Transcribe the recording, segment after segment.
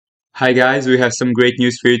Hi guys, we have some great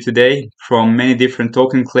news for you today from many different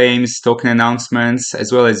token claims, token announcements,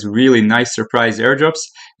 as well as really nice surprise airdrops,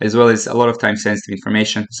 as well as a lot of time-sensitive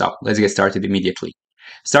information. So let's get started immediately.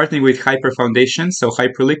 Starting with Hyper Foundation, so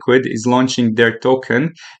Hyperliquid is launching their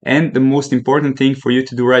token, and the most important thing for you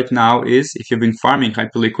to do right now is, if you've been farming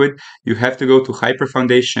Hyperliquid, you have to go to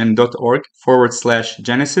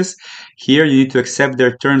hyperfoundation.org/Genesis. Here you need to accept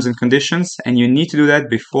their terms and conditions, and you need to do that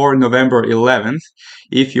before November 11th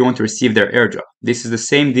if you want to receive their airdrop. This is the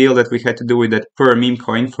same deal that we had to do with that per meme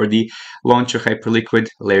coin for the launch of Hyperliquid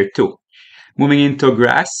Layer 2. Moving into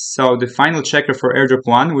Grass, so the final checker for Airdrop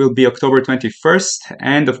 1 will be October 21st,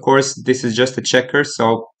 and of course this is just a checker,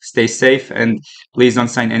 so stay safe and please don't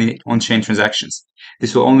sign any on-chain transactions.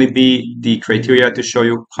 This will only be the criteria to show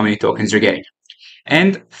you how many tokens you're getting.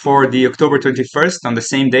 And for the October 21st, on the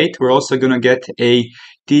same date, we're also going to get a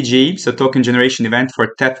TGE, so token generation event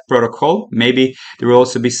for TAP protocol. Maybe there will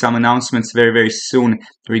also be some announcements very, very soon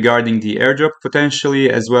regarding the airdrop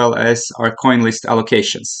potentially, as well as our coin list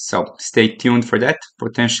allocations. So stay tuned for that,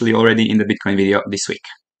 potentially already in the Bitcoin video this week.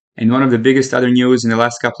 And one of the biggest other news in the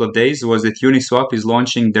last couple of days was that Uniswap is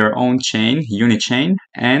launching their own chain, Unichain.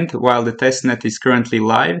 And while the testnet is currently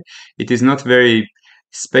live, it is not very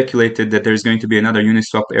speculated that there's going to be another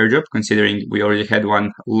Uniswap airdrop, considering we already had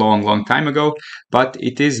one long time ago, but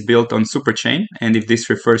it is built on Superchain, and if this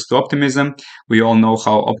refers to Optimism, we all know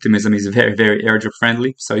how Optimism is very, very airdrop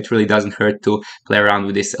friendly, so it really doesn't hurt to play around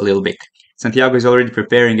with this a little bit. Santiago is already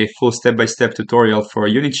preparing a full step-by-step tutorial for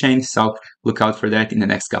Unichain, so look out for that in the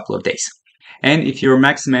next couple of days. And if you're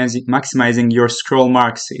maximizing your scroll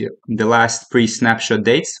marks, the last pre-snapshot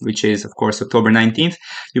dates, which is of course October 19th,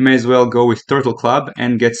 you may as well go with Turtle Club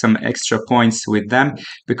and get some extra points with them,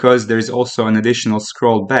 because there's also an additional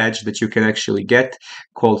scroll badge that you can actually get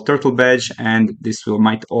called Turtle Badge, and this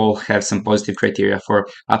might all have some positive criteria for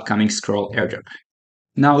upcoming scroll airdrop.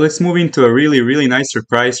 Now let's move into a really nice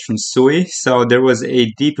surprise from SUI. So there was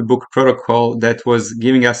a deep book protocol that was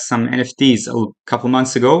giving us some NFTs a couple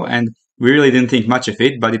months ago, and we really didn't think much of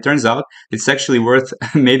it, but it turns out it's actually worth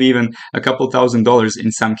maybe even a couple $1,000s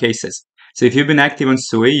in some cases. So if you've been active on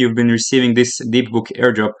SUI, you've been receiving this deep book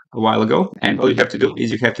airdrop a while ago, and all you have to do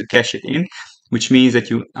is you have to cash it in, which means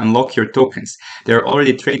that you unlock your tokens. They're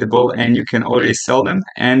already tradable and you can already sell them.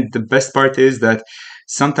 And the best part is that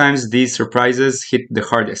sometimes these surprises hit the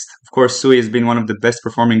hardest. Of course, SUI has been one of the best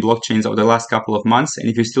performing blockchains over the last couple of months, and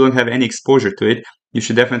if you still don't have any exposure to it, you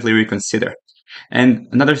should definitely reconsider. And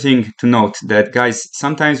another thing to note that, guys,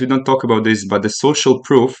 sometimes we don't talk about this, but the social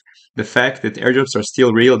proof, the fact that airdrops are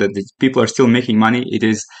still real, that the people are still making money, it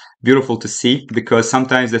is beautiful to see, because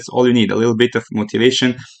sometimes that's all you need, a little bit of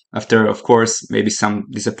motivation after, of course, maybe some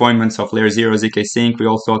disappointments of Layer 0, ZkSync. We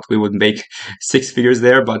all thought we would make 6 figures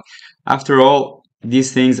there, but after all,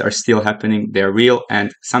 these things are still happening, they're real,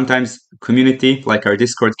 and sometimes community like our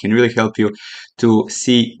Discord can really help you to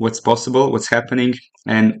see what's possible, what's happening,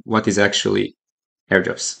 and what is actually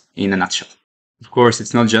airdrops in a nutshell. Of course,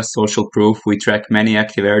 it's not just social proof. We track many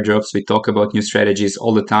active airdrops. We talk about new strategies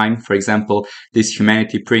all the time. For example, this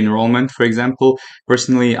humanity pre-enrollment, for example.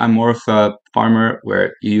 Personally, I'm more of a farmer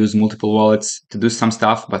where you use multiple wallets to do some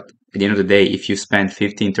stuff, but at the end of the day, if you spend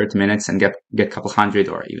 15-30 minutes and get a couple hundred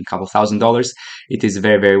or even a couple $1,000s, it is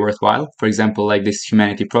very worthwhile. For example, like this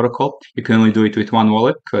humanity protocol, you can only do it with one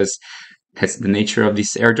wallet because that's the nature of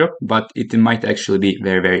this airdrop, but it might actually be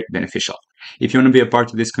very beneficial. If you want to be a part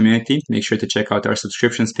of this community, make sure to check out our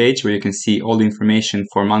subscriptions page, where you can see all the information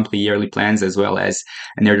for monthly, yearly plans, as well as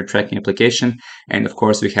an airdrop tracking application. And of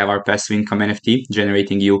course, we have our passive income NFT,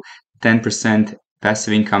 generating you 10%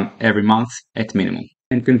 passive income every month at minimum.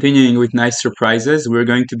 And continuing with nice surprises, we're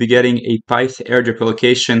going to be getting a PYTH Airdrop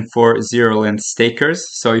allocation for ZeroLand stakers.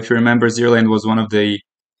 So if you remember, ZeroLand was one of the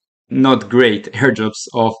not great airdrops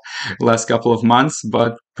of last couple of months,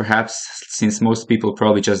 but perhaps since most people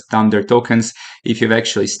probably just dump their tokens, if you've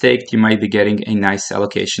actually staked, you might be getting a nice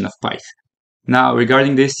allocation of PYTH. Now,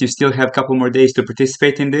 regarding this, you still have a couple more days to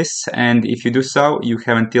participate in this, and if you do so, you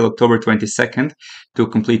have until October 22nd to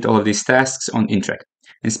complete all of these tasks on Interact.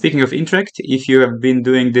 And speaking of Interact, if you have been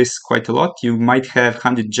doing this quite a lot, you might have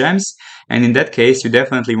 100 gems, and in that case, you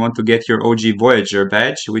definitely want to get your OG Voyager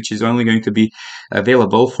badge, which is only going to be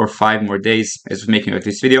available for 5 more days as we're making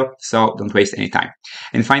this video, so don't waste any time.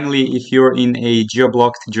 And finally, if you're in a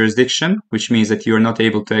geo-blocked jurisdiction, which means that you're not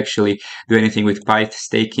able to actually do anything with PYTH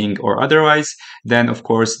staking or otherwise, then of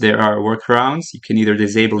course there are workarounds. You can either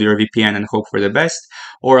disable your VPN and hope for the best,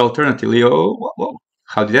 or alternatively,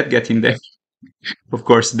 how did that get in there? Of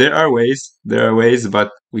course, there are ways,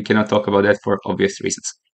 but we cannot talk about that for obvious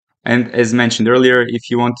reasons. And as mentioned earlier, if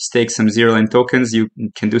you want to stake some ZeroLand tokens, you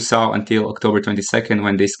can do so until October 22nd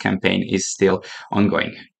when this campaign is still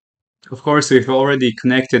ongoing. Of course, we've already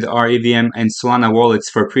connected our EVM and Solana wallets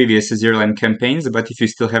for previous ZeroLand campaigns, but if you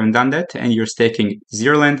still haven't done that and you're staking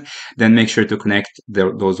ZeroLand, then make sure to connect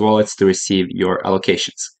those wallets to receive your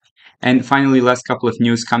allocations. And finally, last couple of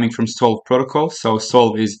news coming from Solve protocol. So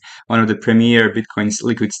Solve is one of the premier Bitcoin's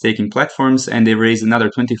liquid staking platforms, and they raised another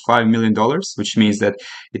 $25 million, which means that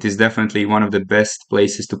it is definitely one of the best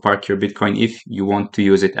places to park your Bitcoin if you want to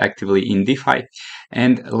use it actively in DeFi.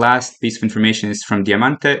 And last piece of information is from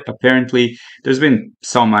Diamante. Apparently, there's been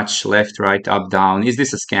so much left, right, up, down. Is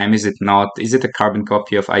this a scam? Is it not? Is it a carbon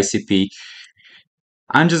copy of ICP?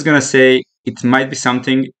 I'm just gonna say it might be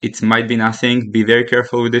something, it might be nothing. Be very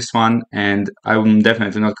careful with this one, and I'm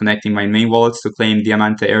definitely not connecting my main wallets to claim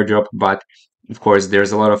Diamante airdrop, but of course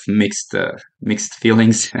there's a lot of mixed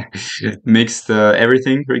feelings, mixed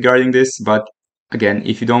everything regarding this. But again,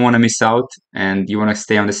 if you don't want to miss out and you want to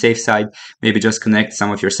stay on the safe side, maybe just connect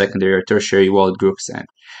some of your secondary or tertiary wallet groups, and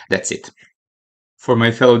that's it. For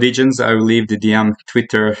my fellow Degens, I will leave the DM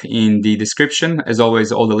Twitter in the description. As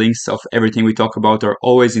always, all the links of everything we talk about are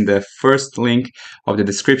always in the first link of the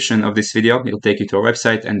description of this video. It'll take you to our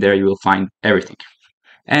website, and there you will find everything.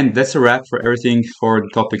 And that's a wrap for everything for the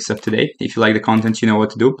topics of today. If you like the content, you know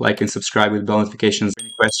what to do. Like and subscribe with bell notifications.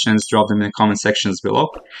 Any questions, drop them in the comment sections below.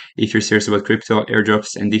 If you're serious about crypto,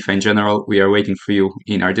 airdrops, and DeFi in general, we are waiting for you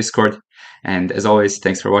in our Discord. And as always,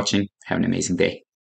 thanks for watching. Have an amazing day.